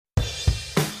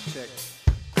Check.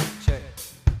 Check.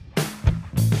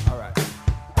 All right.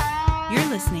 You're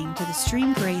listening to the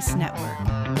Stream Grace Network.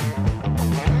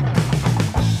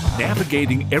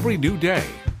 Navigating every new day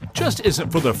just isn't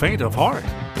for the faint of heart.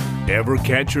 Ever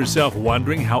catch yourself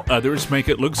wondering how others make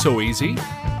it look so easy?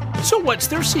 So what's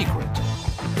their secret?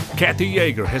 Kathy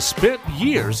Yeager has spent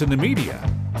years in the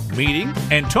media, meeting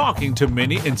and talking to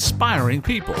many inspiring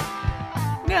people.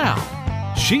 Now,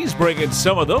 she's bringing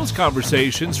some of those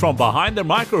conversations from behind the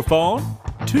microphone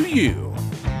to you.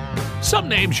 Some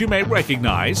names you may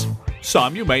recognize,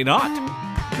 some you may not,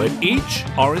 but each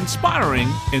are inspiring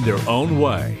in their own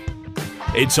way.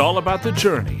 It's all about the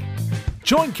journey.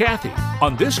 Join Kathy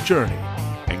on this journey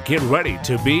and get ready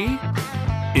to be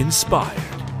inspired.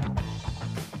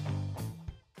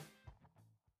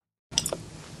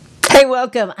 Hey,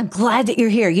 welcome. I'm glad that you're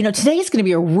here. You know, today is going to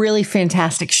be a really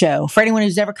fantastic show. For anyone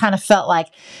who's ever kind of felt like,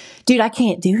 dude, I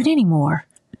can't do it anymore,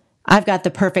 I've got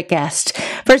the perfect guest.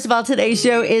 First of all, today's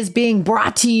show is being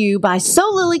brought to you by So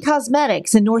Lily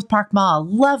Cosmetics in North Park Mall.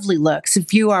 Lovely looks.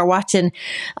 If you are watching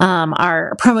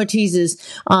our promo teases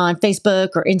on Facebook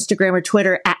or Instagram or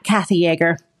Twitter at Kathy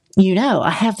Yeager, you know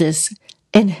I have this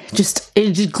and it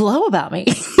just glow about me.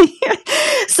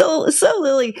 So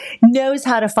Lily knows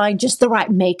how to find just the right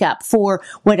makeup for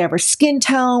whatever skin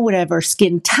tone, whatever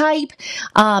skin type.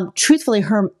 Truthfully,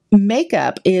 her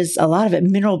makeup is a lot of it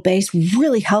mineral-based,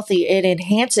 really healthy. It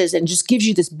enhances and just gives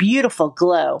you this beautiful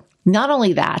glow. Not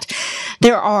only that,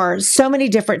 there are so many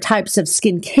different types of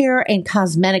skincare and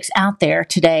cosmetics out there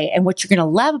today. And what you're going to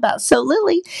love about So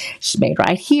Lily, she's made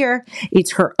right here.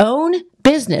 It's her own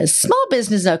business, small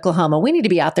business in Oklahoma. We need to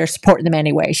be out there supporting them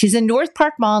anyway. She's in North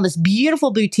Park Mall in this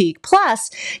beautiful boutique. Plus,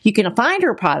 you can find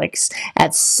her products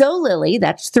at So Lily,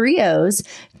 that's 3 O's,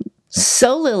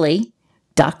 solily.com.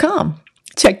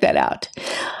 Check that out.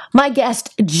 My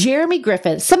guest, Jeremy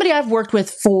Griffith, somebody I've worked with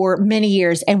for many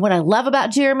years. And what I love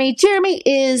about Jeremy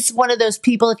is one of those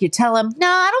people, if you tell him, no,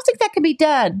 I don't think that can be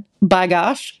done, by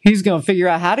gosh, he's going to figure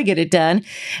out how to get it done.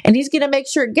 And he's going to make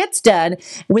sure it gets done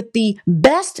with the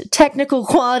best technical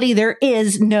quality there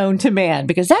is known to man,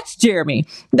 because that's Jeremy.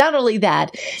 Not only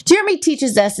that, Jeremy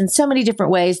teaches us in so many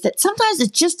different ways that sometimes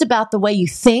it's just about the way you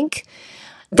think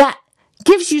that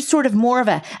gives you sort of more of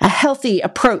a healthy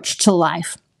approach to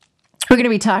life. We're going to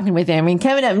be talking with him. And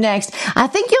coming up next, I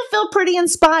think you'll feel pretty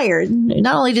inspired.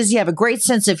 Not only does he have a great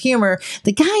sense of humor,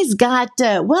 the guy's got,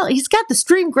 he's got the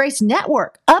Stream Grace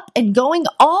Network up and going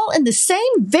all in the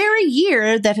same very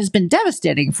year that has been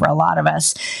devastating for a lot of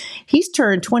us. He's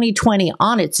turned 2020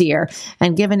 on its ear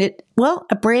and given it,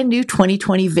 a brand new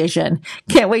 2020 vision.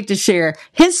 Can't wait to share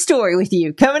his story with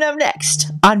you. Coming up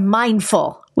next on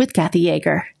Mindful with Kathy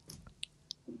Yeager.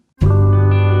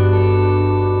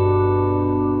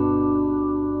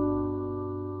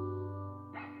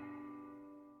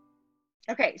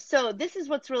 Okay, so this is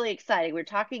what's really exciting. We're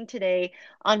talking today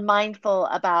on Mindful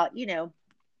about,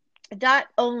 not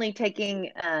only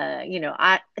taking,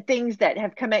 things that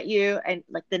have come at you and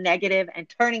like the negative and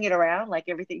turning it around, like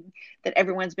everything that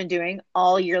everyone's been doing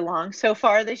all year long so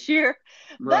far this year,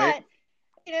 right.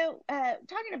 But,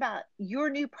 talking about your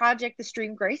new project, the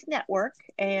Stream Grace Network,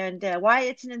 and why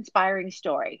it's an inspiring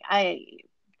story. I'm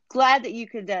glad that you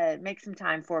could make some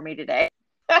time for me today.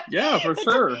 Yeah, for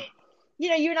sure.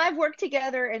 You and I have worked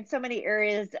together in so many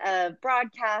areas of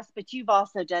broadcast, but you've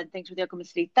also done things with the Oklahoma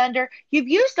City Thunder. You've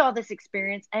used all this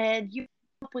experience and you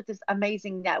come up with this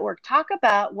amazing network. Talk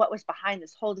about what was behind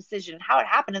this whole decision and how it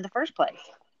happened in the first place.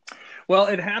 Well,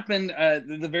 it happened,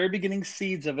 the very beginning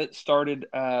seeds of it started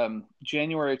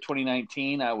January of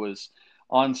 2019. I was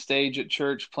on stage at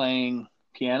church playing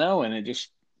piano and it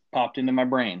just popped into my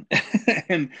brain.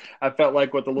 And I felt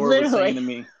like what the Lord was saying to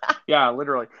me. Yeah,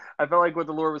 literally. I felt like what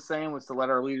the Lord was saying was to let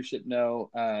our leadership know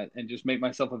and just make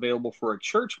myself available for a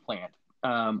church plant,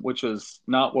 which was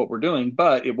not what we're doing,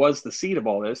 but it was the seed of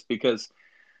all this because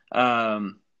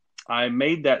I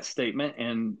made that statement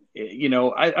and,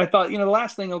 I thought, the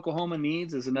last thing Oklahoma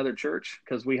needs is another church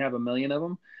because we have 1 million of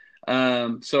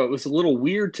them. So it was a little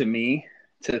weird to me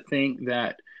to think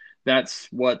that that's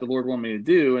what the Lord wanted me to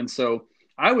do. And so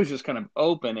I was just kind of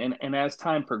open. And as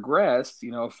time progressed,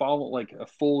 followed like a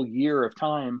full year of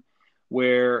time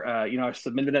where, I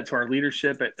submitted that to our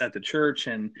leadership at the church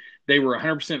and they were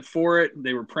 100% for it.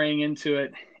 They were praying into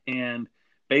it and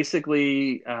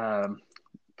basically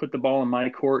put the ball in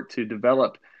my court to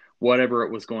develop whatever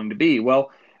it was going to be. Well,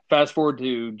 fast forward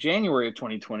to January of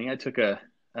 2020, I took a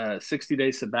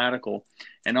 60-day sabbatical.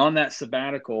 And on that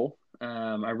sabbatical,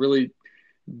 I really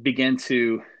began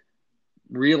to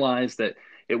realize that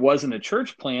it wasn't a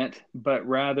church plant, but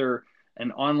rather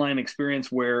an online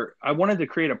experience where I wanted to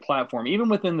create a platform. Even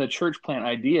within the church plant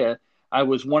idea, I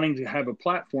was wanting to have a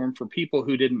platform for people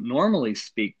who didn't normally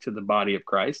speak to the body of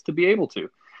Christ to be able to.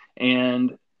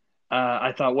 And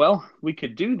I thought, well, we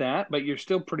could do that, but you're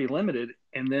still pretty limited.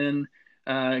 And then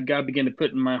God began to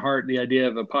put in my heart the idea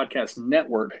of a podcast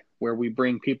network where we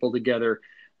bring people together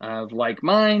of like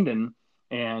mind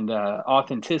and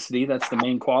authenticity. That's the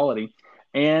main quality.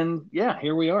 And yeah,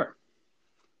 here we are.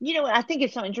 You know what? I think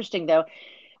it's so interesting, though.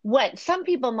 What some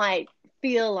people might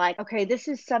feel like, okay, this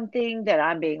is something that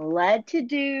I'm being led to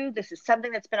do. This is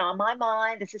something that's been on my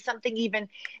mind. This is something even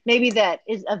maybe that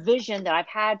is a vision that I've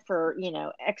had for,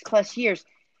 X plus years.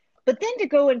 But then to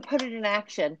go and put it in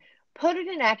action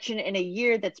in a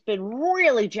year that's been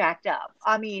really jacked up.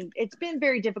 I mean, it's been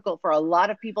very difficult for a lot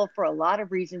of people for a lot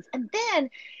of reasons. And then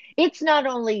it's not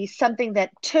only something that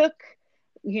took,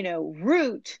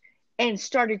 root and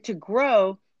started to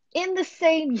grow in the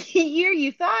same year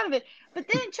you thought of it. But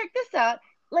then check this out,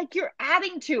 like you're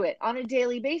adding to it on a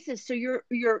daily basis. So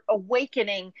you're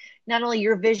awakening not only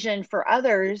your vision for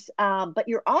others, but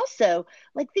you're also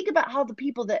think about how the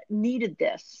people that needed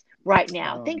this right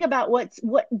now, think about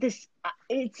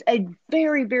it's a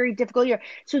very, very difficult year.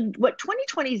 So what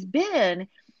 2020 has been,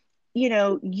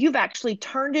 you've actually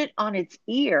turned it on its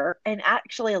ear and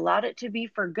actually allowed it to be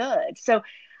for good. So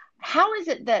how is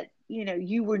it that,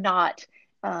 you were not,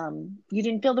 you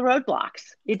didn't feel the roadblocks?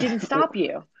 It didn't stop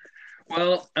you.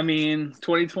 Well, I mean,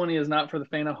 2020 is not for the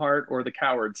faint of heart or the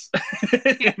cowards.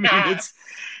 I mean,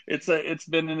 it's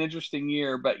been an interesting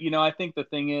year, but I think the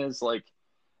thing is when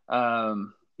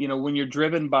you're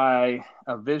driven by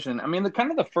a vision, I mean,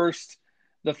 the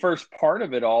first part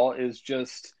of it all is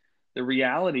just the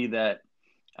reality that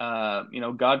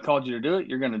God called you to do it,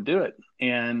 you're going to do it.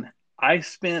 And I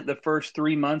spent the first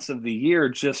 3 months of the year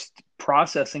just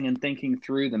processing and thinking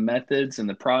through the methods and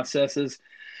the processes.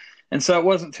 And so it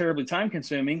wasn't terribly time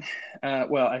consuming.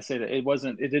 Well, I say that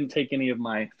it didn't take any of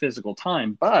my physical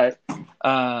time, but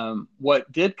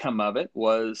what did come of it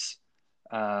was,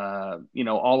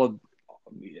 all of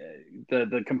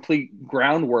the complete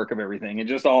groundwork of everything. It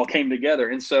just all came together.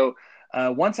 And so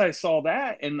once I saw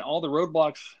that and all the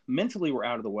roadblocks mentally were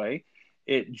out of the way,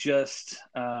 it was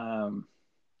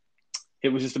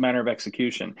just a matter of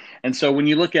execution. And so when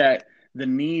you look at the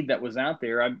need that was out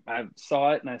there, I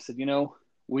saw it and I said,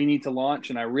 we need to launch.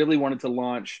 And I really wanted to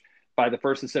launch by the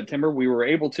 1st of September. We were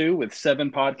able to with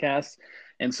 7 podcasts.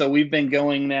 And so we've been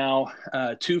going now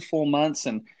 2 full months.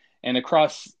 And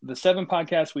across the 7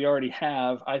 podcasts we already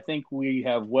have, I think we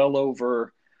have well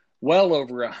over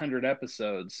 100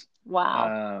 episodes.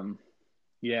 Wow.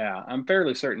 Yeah, I'm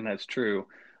fairly certain that's true.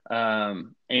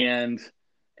 And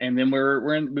then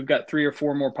we've got 3 or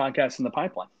 4 more podcasts in the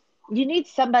pipeline. You need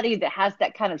somebody that has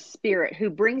that kind of spirit, who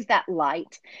brings that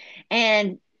light,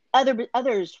 and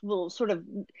others will sort of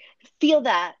feel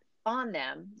that on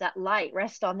them, that light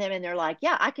rest on them. And they're like,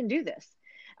 yeah, I can do this.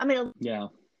 I mean, yeah,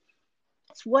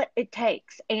 that's what it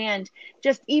takes. And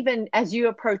just even as you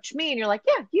approach me and you're like,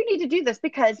 yeah, you need to do this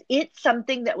because it's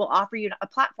something that will offer you a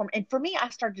platform. And for me, I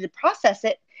started to process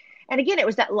it. And again, it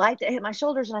was that light that hit my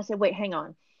shoulders. And I said, wait, hang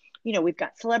on. We've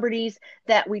got celebrities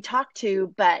that we talk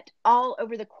to, but all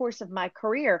over the course of my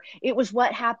career, it was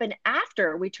what happened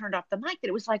after we turned off the mic that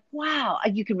it was like, wow,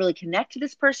 you can really connect to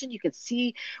this person. You can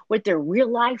see what their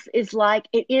real life is like.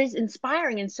 It is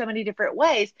inspiring in so many different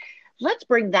ways. Let's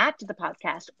bring that to the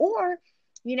podcast. Or,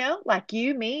 like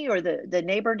you, me, or the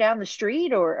neighbor down the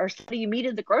street, or somebody you meet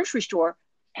in the grocery store.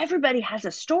 Everybody has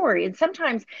a story. And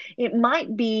sometimes it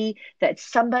might be that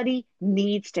somebody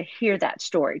needs to hear that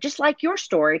story. Just like your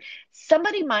story,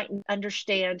 somebody might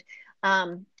understand.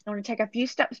 I want to take a few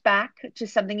steps back to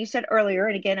something you said earlier.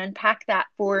 And again, unpack that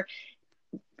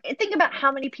think about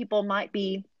how many people might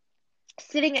be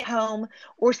sitting at home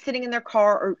or sitting in their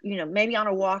car, or maybe on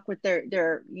a walk with their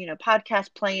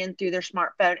podcast playing through their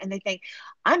smartphone, and they think,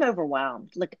 I'm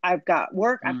overwhelmed. Like, I've got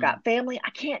work, I've got family, I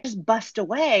can't just bust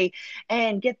away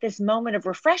and get this moment of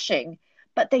refreshing.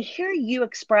 But they hear you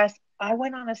express, I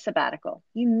went on a sabbatical.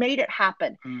 You made it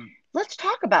happen. Let's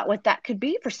talk about what that could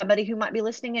be for somebody who might be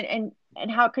listening, and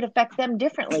how it could affect them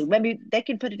differently. Maybe they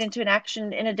can put it into an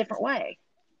action in a different way.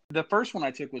 The first one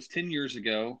I took was 10 years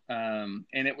ago, and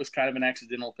it was kind of an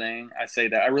accidental thing. I say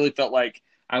that. I really felt like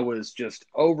I was just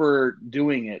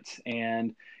overdoing it.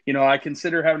 And, I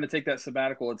consider having to take that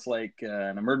sabbatical. It's like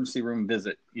an emergency room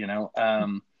visit.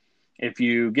 If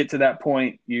you get to that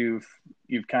point, you've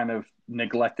kind of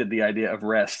neglected the idea of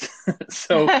rest.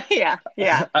 So yeah.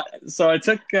 So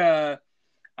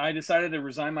I decided to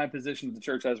resign my position at the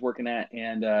church I was working at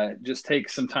and just take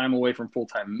some time away from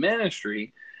full-time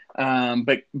ministry.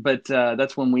 But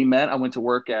that's when we met. I went to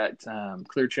work at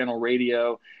Clear Channel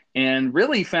Radio and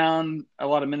really found a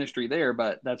lot of ministry there,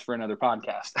 but that's for another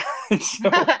podcast. So,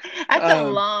 That's a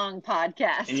long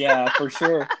podcast. yeah, for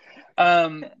sure.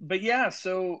 But yeah,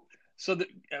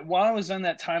 while I was on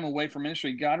that time away from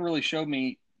ministry, God really showed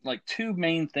me like two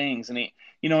main things. And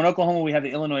in Oklahoma, we have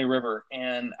the Illinois River.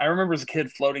 And I remember as a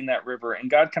kid floating that river, and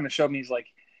God kind of showed me, he's like,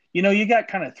 you got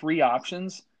kind of three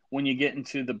options when you get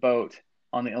into the boat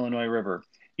on the Illinois River.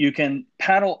 You can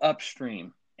paddle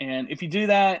upstream. And if you do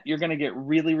that, you're going to get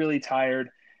really, really tired.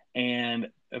 And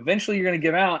eventually you're going to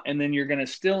give out, and then you're going to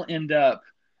still end up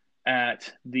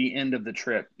at the end of the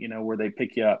trip, where they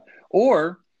pick you up.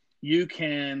 Or you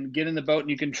can get in the boat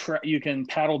and you can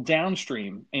paddle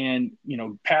downstream and,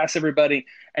 pass everybody,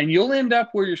 and you'll end up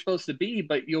where you're supposed to be,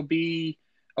 but you'll be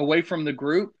away from the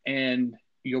group and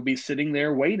you'll be sitting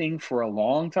there waiting for a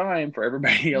long time for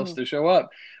everybody else to show up.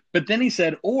 But then he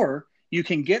said, or you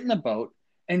can get in the boat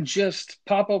and just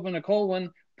pop open a cold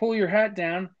one, pull your hat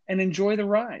down, and enjoy the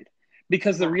ride.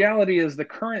 Because the reality is the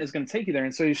current is going to take you there.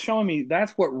 And so he's showing me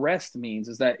that's what rest means,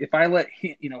 is that if I let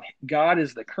him, God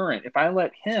is the current. If I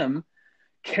let him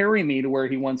carry me to where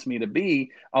he wants me to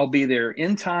be, I'll be there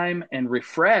in time and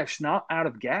refreshed, not out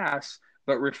of gas,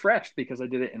 but refreshed because I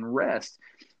did it in rest.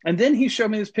 And then he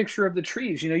showed me this picture of the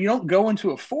trees. You don't go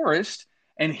into a forest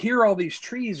and hear all these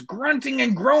trees grunting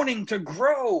and groaning to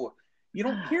grow. You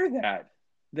don't hear that.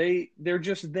 They're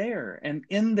just there, and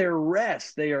in their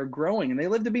rest they are growing, and they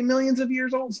live to be millions of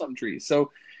years old, some trees.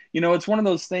 So it's one of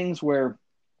those things where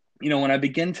when I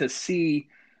begin to see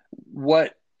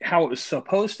how it was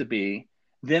supposed to be,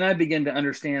 then I begin to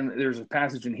understand that there's a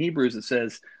passage in Hebrews that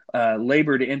says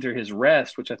labor to enter his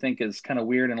rest, which I think is kind of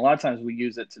weird, and a lot of times we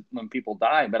use it when people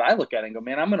die, but I look at it and go,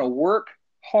 man, I'm going to work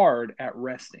hard at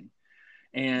resting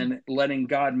and letting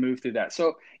God move through that.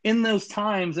 So in those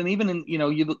times, and even in,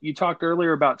 you talked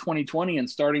earlier about 2020 and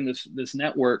starting this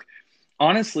network,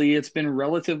 honestly, it's been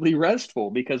relatively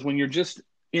restful, because when you're just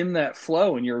in that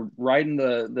flow and you're riding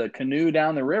the canoe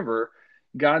down the river,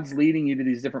 God's leading you to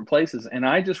these different places. And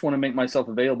I just want to make myself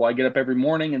available. I get up every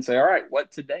morning and say, all right,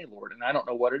 what today, Lord? And I don't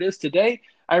know what it is. Today,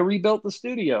 I rebuilt the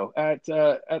studio at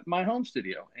my home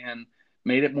studio and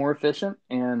made it more efficient.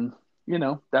 And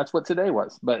that's what today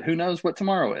was, but who knows what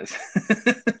tomorrow is.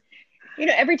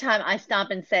 Every time I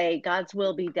stop and say God's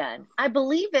will be done, I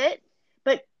believe it,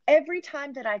 but every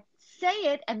time that I say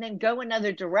it and then go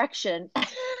another direction,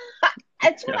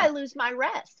 that's when I lose my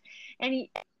rest. And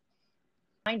he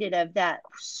reminded of that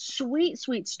sweet,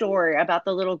 sweet story about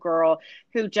the little girl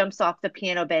who jumps off the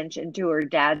piano bench into her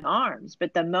dad's arms.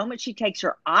 But the moment she takes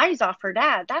her eyes off her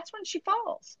dad, that's when she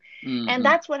falls. Mm-hmm. And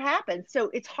that's what happens.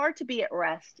 So it's hard to be at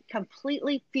rest,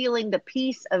 completely feeling the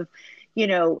peace of,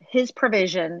 his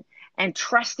provision and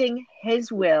trusting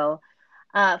his will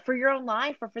for your own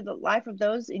life or for the life of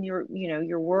those in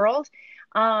your world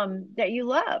that you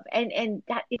love. And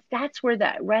that's where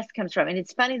that rest comes from. And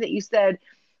it's funny that you said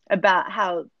about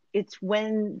how it's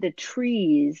when the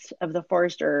trees of the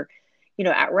forest are,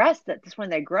 at rest, that's when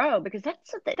they grow, because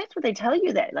that's what they tell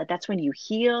you, that that's when you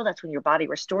heal. That's when your body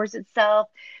restores itself.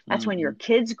 That's when your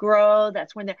kids grow.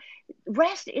 That's when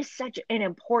rest is such an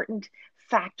important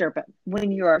factor. But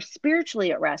when you're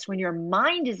spiritually at rest, when your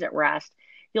mind is at rest,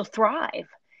 you'll thrive.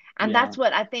 And that's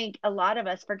what I think a lot of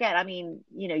us forget. I mean,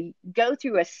 you go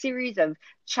through a series of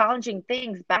challenging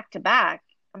things back to back.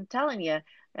 I'm telling you,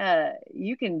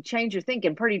 you can change your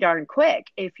thinking pretty darn quick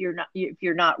if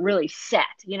you're not really set.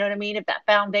 You know what I mean? If that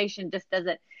foundation just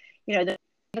doesn't,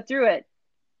 through it,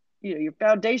 your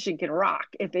foundation can rock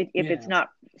if it's not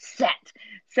set.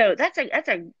 So that's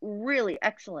a really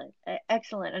excellent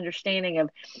understanding of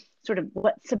sort of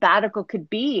what sabbatical could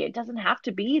be. It doesn't have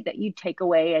to be that you take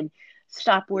away and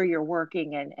stop where you're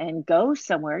working and go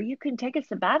somewhere. You can take a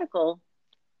sabbatical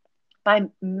by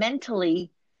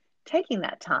mentally taking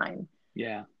that time.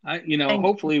 Yeah.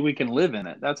 Hopefully we can live in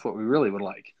it. That's what we really would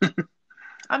like.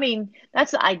 I mean,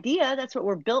 that's the idea. That's what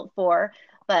we're built for.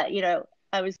 But,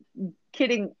 I was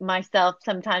kidding myself.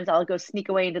 Sometimes I'll go sneak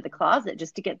away into the closet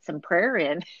just to get some prayer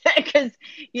in, because,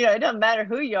 it doesn't matter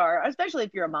who you are, especially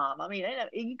if you're a mom. I mean,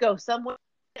 you go somewhere,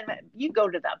 you go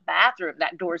to the bathroom,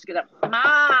 that door's going to,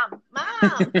 mom,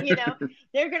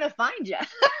 they're going to find you.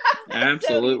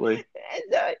 Absolutely.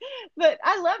 But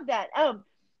I love that.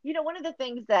 One of the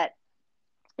things that,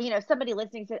 somebody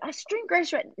listening said, I Stream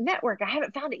Grace Network, I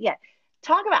haven't found it yet.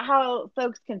 Talk about how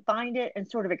folks can find it and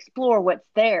sort of explore what's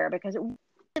there, because it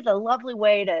is a lovely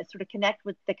way to sort of connect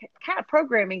with the kind of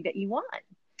programming that you want.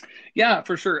 Yeah,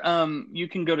 for sure. You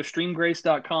can go to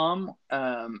streamgrace.com,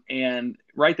 and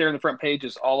right there in the front page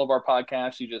is all of our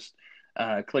podcasts. You just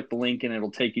click the link and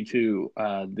it'll take you to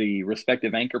the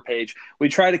respective anchor page. We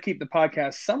try to keep the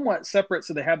podcast somewhat separate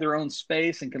so they have their own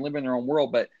space and can live in their own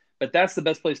world, but that's the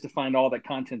best place to find all that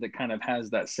content that kind of has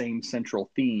that same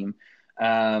central theme.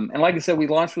 And like I said, we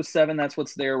launched with 7. That's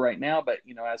what's there right now. But,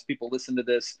 as people listen to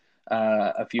this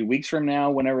a few weeks from now,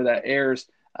 whenever that airs,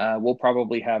 we'll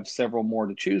probably have several more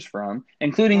to choose from,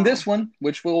 including this one,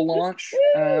 which we'll launch.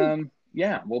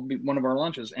 Will be one of our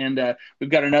launches. And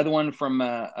we've got another one from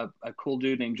a cool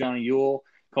dude named Johnny Yule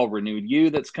called Renewed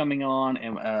You that's coming on.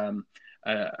 And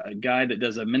a guy that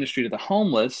does a ministry to the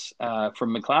homeless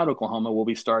from McLeod, Oklahoma, will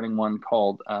be starting one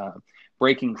called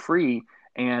Breaking Free.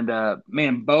 And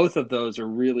man, both of those are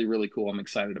really, really cool. I'm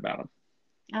excited about them.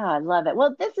 Oh, I love it.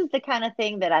 Well, this is the kind of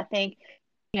thing that I think,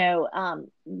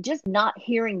 just not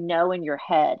hearing no in your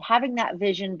head, having that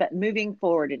vision, but moving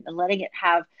forward and letting it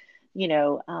have,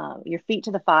 your feet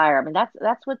to the fire. I mean, that's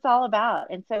what it's all about.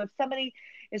 And so if somebody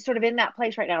is sort of in that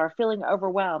place right now or feeling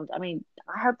overwhelmed, I mean,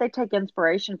 I hope they take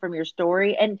inspiration from your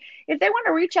story. And if they want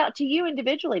to reach out to you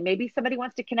individually, maybe somebody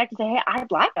wants to connect and say, hey,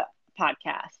 I'd like a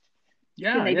podcast.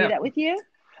 Yeah. Can they do that with you?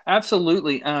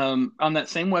 Absolutely. On that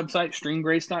same website,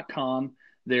 streamgrace.com,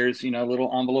 there's, a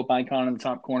little envelope icon in the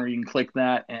top corner. You can click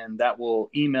that and that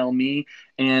will email me.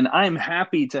 And I'm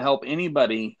happy to help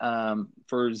anybody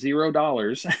for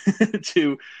 $0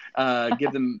 to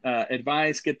give them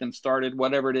advice, get them started,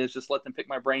 whatever it is, just let them pick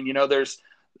my brain. There's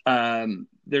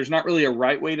not really a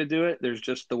right way to do it. There's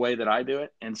just the way that I do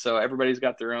it. And so everybody's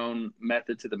got their own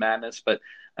method to the madness, but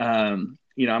I'm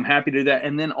happy to do that.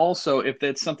 And then also if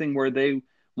that's something where they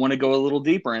want to go a little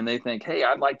deeper and they think, hey,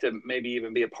 I'd like to maybe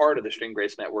even be a part of the Stream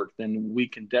Grace Network, then we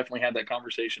can definitely have that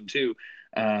conversation too.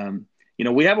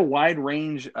 We have a wide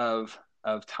range of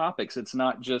topics. It's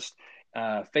not just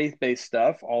faith-based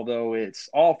stuff, although it's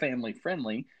all family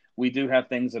friendly. We do have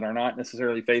things that are not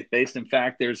necessarily faith-based. In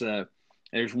fact, there's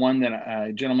one that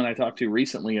a gentleman I talked to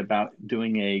recently about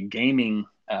doing a gaming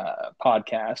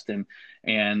podcast,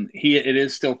 and it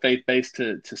is still faith-based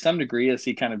to some degree, as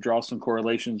he kind of draws some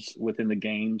correlations within the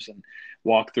games and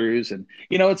walkthroughs. And,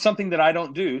 it's something that I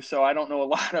don't do, so I don't know a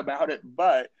lot about it,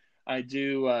 but I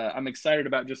do. I'm excited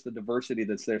about just the diversity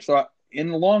that's there. So in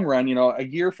the long run, a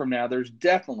year from now, there's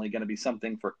definitely going to be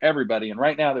something for everybody. And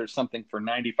right now there's something for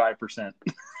 95%.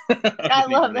 I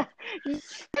love that.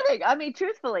 I mean,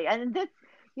 truthfully, and this,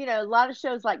 a lot of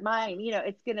shows like mine,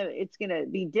 it's gonna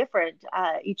be different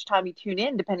each time you tune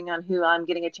in, depending on who I'm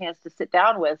getting a chance to sit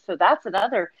down with. So that's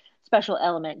another special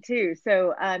element too.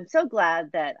 So I'm so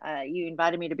glad that you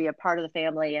invited me to be a part of the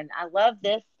family, and I love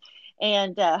this,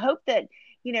 and hope that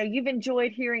you've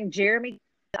enjoyed hearing Jeremy.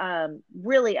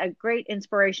 Really a great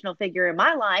inspirational figure in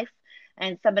my life,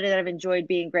 and somebody that I've enjoyed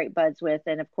being great buds with.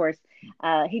 And of course,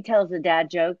 he tells a dad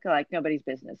joke like nobody's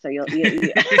business. So you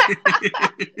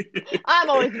I'm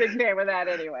always a big fan with that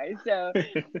anyway. So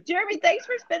Jeremy, thanks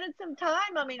for spending some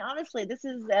time. I mean, honestly, this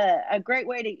is a great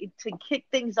way to kick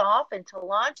things off and to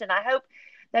launch. And I hope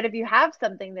that if you have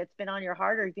something that's been on your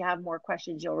heart, or if you have more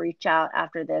questions, you'll reach out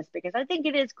after this, because I think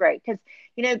it is great. Because,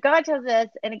 God tells us,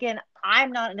 and again,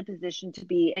 I'm not in a position to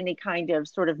be any kind of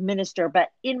sort of minister, but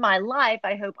in my life,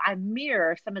 I hope I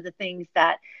mirror some of the things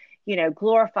that,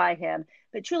 glorify him.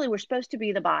 But truly, we're supposed to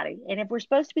be the body. And if we're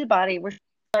supposed to be the body, we're supposed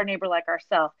to be our neighbor like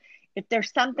ourselves. If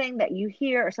there's something that you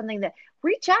hear or something that,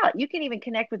 reach out. You can even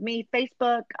connect with me,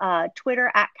 Facebook, Twitter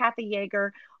 @Kathy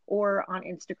Yeager, or on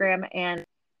Instagram, and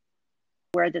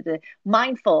where the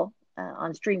Mindful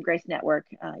on Stream Grace Network.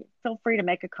 Feel free to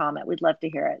make a comment. We'd love to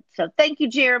hear it. So thank you,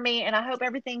 Jeremy. And I hope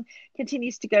everything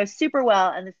continues to go super well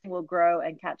and this thing will grow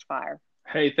and catch fire.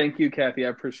 Hey, thank you, Kathy. I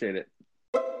appreciate it.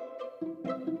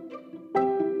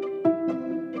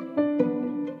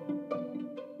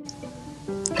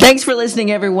 Thanks for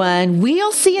listening, everyone.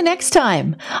 We'll see you next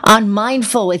time on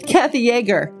Mindful with Kathy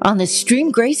Yeager on the Stream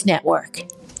Grace Network.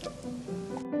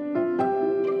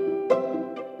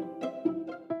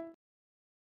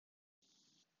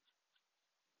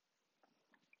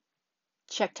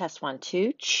 Check test 1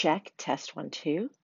 2. Check test 1 2.